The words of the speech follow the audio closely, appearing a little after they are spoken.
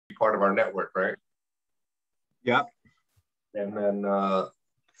part of our network, right? Yeah. And then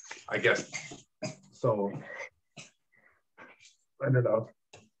I guess so. I don't know.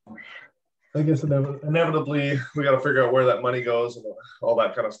 I guess inevitably we got to figure out where that money goes and all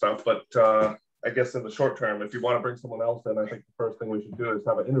that kind of stuff. But I guess in the short term, if you want to bring someone else in, I think the first thing we should do is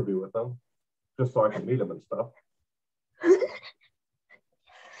have an interview with them, just so I can meet them and stuff.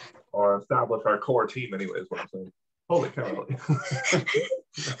 Or establish our core team anyway, is what I'm saying. Holy cow.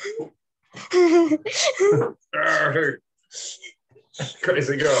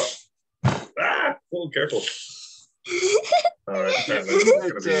 Crazy girl. Ah, oh, careful. All right.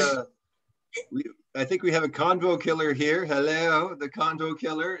 I think we have a convo killer here. Hello, the convo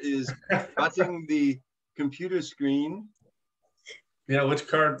killer is cutting the computer screen. Yeah, which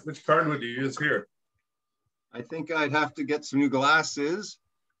card would you use here? I think I'd have to get some new glasses.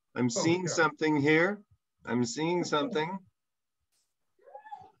 I'm seeing something here. I'm seeing something.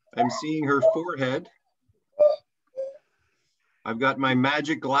 I'm seeing her forehead. I've got my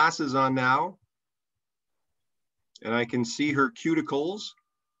magic glasses on now. And I can see her cuticles,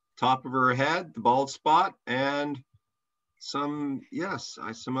 top of her head, the bald spot, and some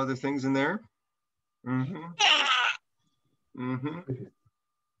other things in there. Mm-hmm. Mm-hmm.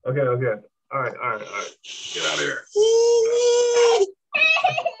 Okay. All right. Get out of here.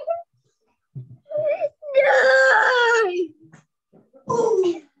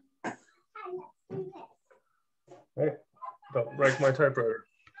 Hey, don't break my typewriter.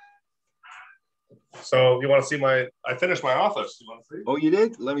 So you want to see I finished my office. You want to see? Oh, you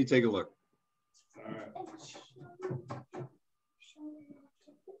did? Let me take a look. All right.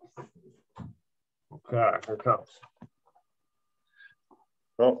 Okay, here it comes.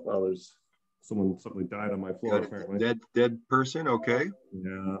 Oh, well, there's somebody died on my floor apparently. Dead person, okay.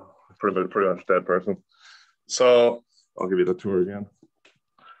 Yeah, pretty much dead person. So I'll give you the tour again.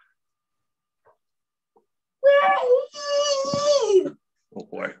 Oh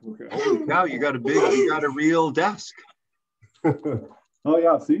boy. Okay. Holy cow, you got a real desk. Oh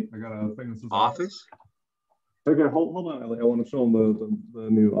yeah, see? I got a thing that says office. Okay, hold on, Ellie. I want to show them the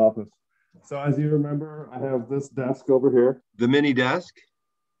new office. So as you remember, I have this desk over here. The mini desk?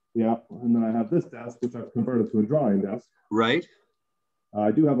 Yeah, and then I have this desk, which I've converted to a drawing desk. Right.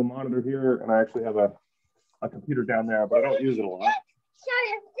 I do have a monitor here, and I actually have a computer down there, but I don't use it a lot.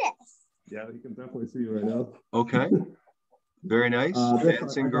 This. Yeah, you can definitely see it right now. Okay. Very nice.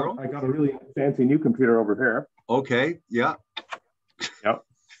 Dancing girl. I got a really fancy new computer over here. Okay. Yeah. Yep.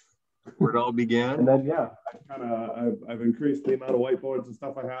 Where it all began. And then I've increased the amount of whiteboards and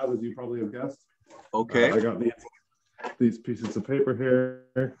stuff I have, as you probably have guessed. Okay. I got these pieces of paper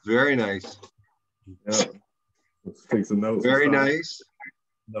here. Very nice. Yeah. Let's take some notes. Very nice.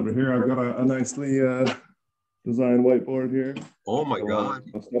 Over here, I've got a nicely designed whiteboard here. Oh my God.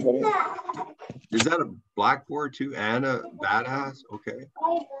 Is that a blackboard too? Anna badass? Okay.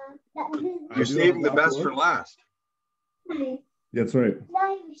 You're saving the best for last. That's right.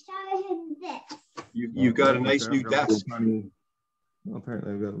 No, you're starting this. You've got a nice new desk.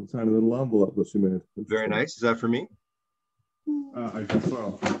 Apparently, I've got a tiny little envelope that she made. Very nice. Is that for me? I guess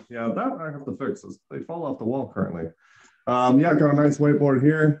so. Yeah, that I have to fix. They fall off the wall currently. Yeah, I got a nice whiteboard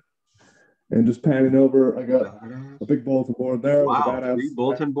here. And just panning over, I got a big bulletin board there. Wow, 3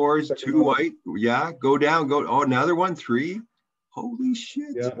 bulletin boards, 2 white. Yeah, go down, go. Oh, another one, 3. Holy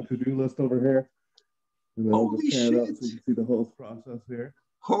shit. Yeah, a to-do list over here. And then holy shit. Up so you can see the whole process here.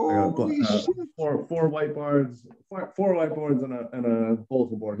 Holy shit. Four whiteboards and a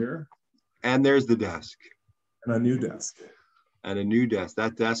bulletin board here. And there's the desk. And a new desk. And a new desk.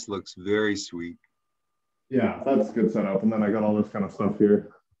 That desk looks very sweet. Yeah, that's a good setup. And then I got all this kind of stuff here.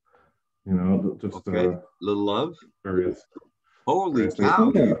 You know, just okay. Little love. Various. Holy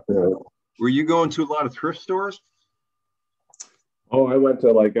cow! Yeah. Were you going to a lot of thrift stores? Oh, I went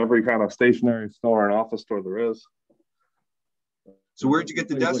to like every kind of stationery store and office store there is. So where'd you get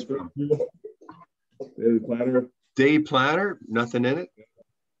the desk from? Daily Planner. Day Planner. Nothing in it.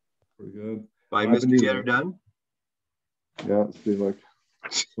 Pretty good. By Mr. Get It Done. Yeah, let's see like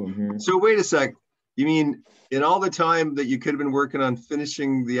one here. So wait a sec. You mean in all the time that you could have been working on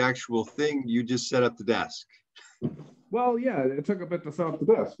finishing the actual thing, you just set up the desk? Well, yeah, it took a bit to set up the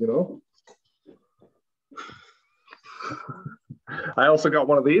desk, you know. I also got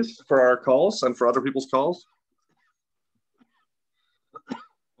one of these for our calls and for other people's calls.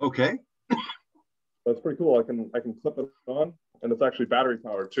 Okay. That's pretty cool. I can clip it on, and it's actually battery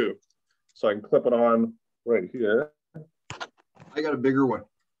powered too. So I can clip it on right here. I got a bigger one.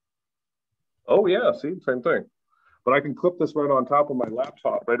 Oh yeah, see, same thing. But I can clip this right on top of my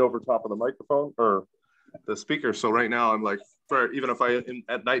laptop, right over top of the microphone or the speaker. So right now I'm like for even if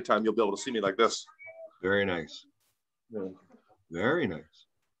at nighttime, you'll be able to see me like this. Very nice. Yeah. Very nice.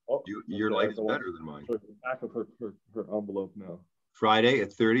 Oh, Your light is better than mine. Back of her envelope now. Friday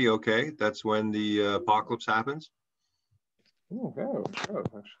at 30. Okay, that's when the apocalypse happens. Oh, good.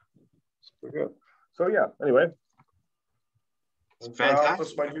 It's pretty good. So yeah. Anyway, It's fantastic.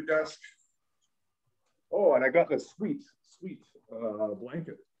 This is my new desk. Oh, and I got this sweet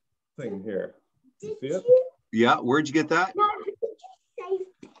blanket thing here. You see it? Yeah. Where'd you get that? No, did you say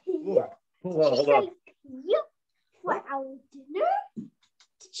P? Yeah. Hold on. P for our dinner?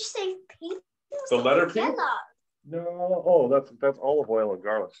 Did you say P? The letter P? Yellow. No. Oh, that's olive oil and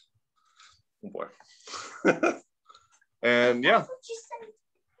garlic. Oh boy. And yeah. Did you say P?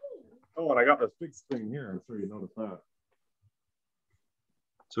 Oh, and I got this big thing here. I'm sure you noticed that.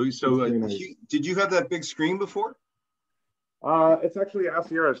 So did you have that big screen before? It's actually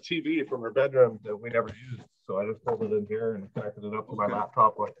Sierra's TV from her bedroom that we never used. So I just pulled it in here and connected it up to my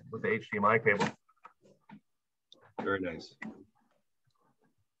laptop with the HDMI cable. Very nice.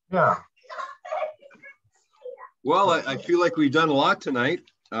 Yeah. Well, I feel like we've done a lot tonight.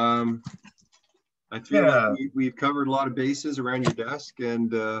 I feel like we've covered a lot of bases around your desk,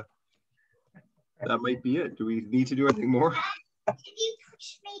 and that might be it. Do we need to do anything more? Can you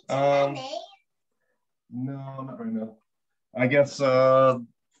push me to the main? No, not right now. I guess,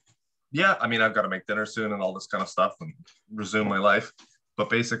 yeah, I mean, I've got to make dinner soon and all this kind of stuff and resume my life. But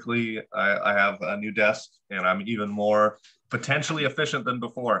basically, I have a new desk and I'm even more potentially efficient than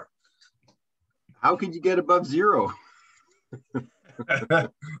before. How could you get above 0?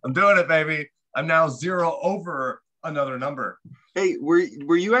 I'm doing it, baby. I'm now 0 over another number. Hey, were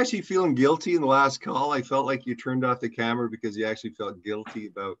you actually feeling guilty in the last call? I felt like you turned off the camera because you actually felt guilty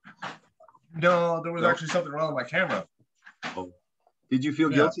about... No, there was actually something wrong with my camera. Oh. Did you feel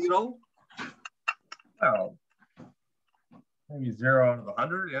guilty at all? Well, maybe 0 out of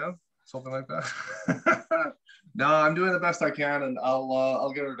 100, yeah, something like that. No, I'm doing the best I can, and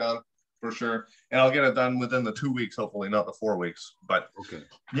I'll get her done for sure, and I'll get it done within the 2 weeks, hopefully, not the 4 weeks. But okay,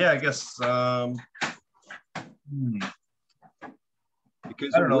 yeah, I guess. Because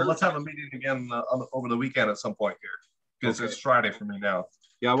I don't know. Let's have a meeting again over the weekend at some point here, because it's Friday for me now.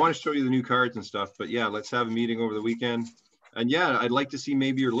 Yeah, I want to show you the new cards and stuff, but yeah, let's have a meeting over the weekend. And yeah, I'd like to see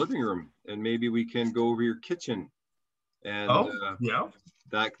maybe your living room, and maybe we can go over your kitchen. And yeah,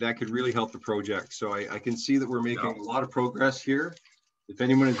 that could really help the project. So I can see that we're making a lot of progress here. If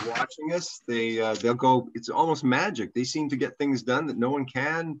anyone is watching us, they'll go, it's almost magic. They seem to get things done that no one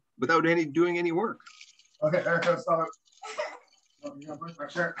can without doing any work. Okay, Erica, stop it. Oh, you're gonna break my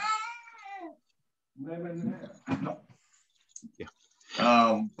shirt. No. Yeah.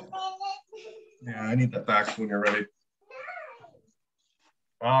 Yeah, I need that back when you're ready.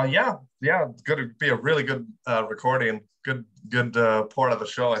 Yeah, it's going to be a really good recording. Good part of the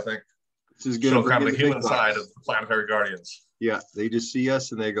show, I think. This is good. Show kind of the human side of the Planetary Guardians. Yeah, they just see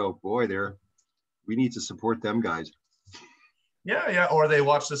us and they go, boy, we need to support them guys. Yeah, or they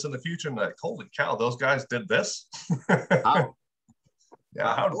watch this in the future and like, holy cow, those guys did this. How?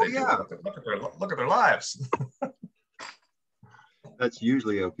 Yeah, how did they do it? Look at their lives. That's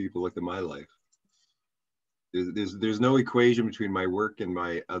usually how people look at my life. There's no equation between my work and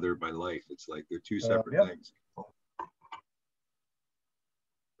my life. It's like they're two separate things.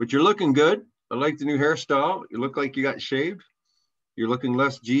 But you're looking good. I like the new hairstyle. You look like you got shaved. You're looking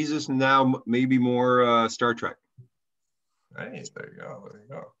less Jesus and now maybe more Star Trek. Hey, there you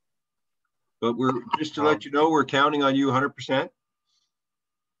go. But we're just to let you know, we're counting on you 100%.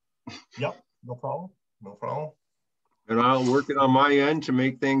 Yep, no problem. And I'll work it on my end to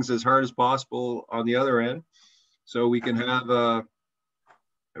make things as hard as possible on the other end, so we can have a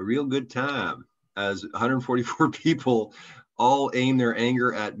real good time as 144 people all aim their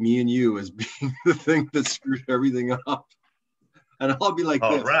anger at me and you as being the thing that screwed everything up. And I'll be like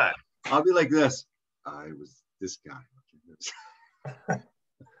this. Right. I'll be like this. I was this guy.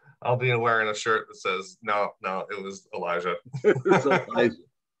 I'll be wearing a shirt that says, no, it was Elijah. It was Elijah.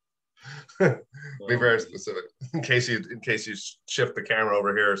 Be very specific in case you shift the camera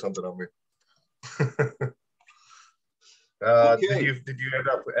over here or something on me. Okay. Did you end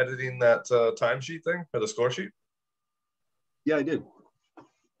up editing that timesheet thing or the score sheet? Yeah, I did.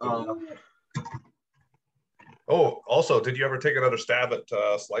 Also, did you ever take another stab at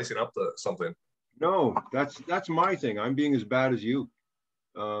slicing up something? No, that's my thing. I'm being as bad as you.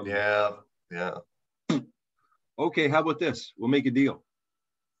 Yeah. Okay, how about this? We'll make a deal.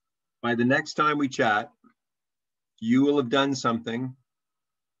 By the next time we chat, you will have done something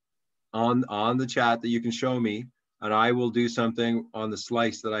on the chat that you can show me, and I will do something on the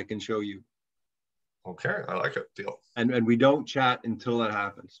slice that I can show you. Okay, I like it. Deal. And we don't chat until that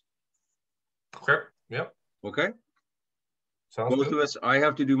happens. Okay. Yep. Okay. Sounds Both good. of us, I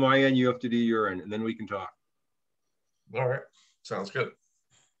have to do my end, you have to do your end, and then we can talk. All right. Sounds good.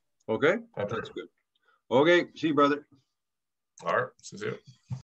 Okay? That's good. Okay, see you, brother. All right. See you.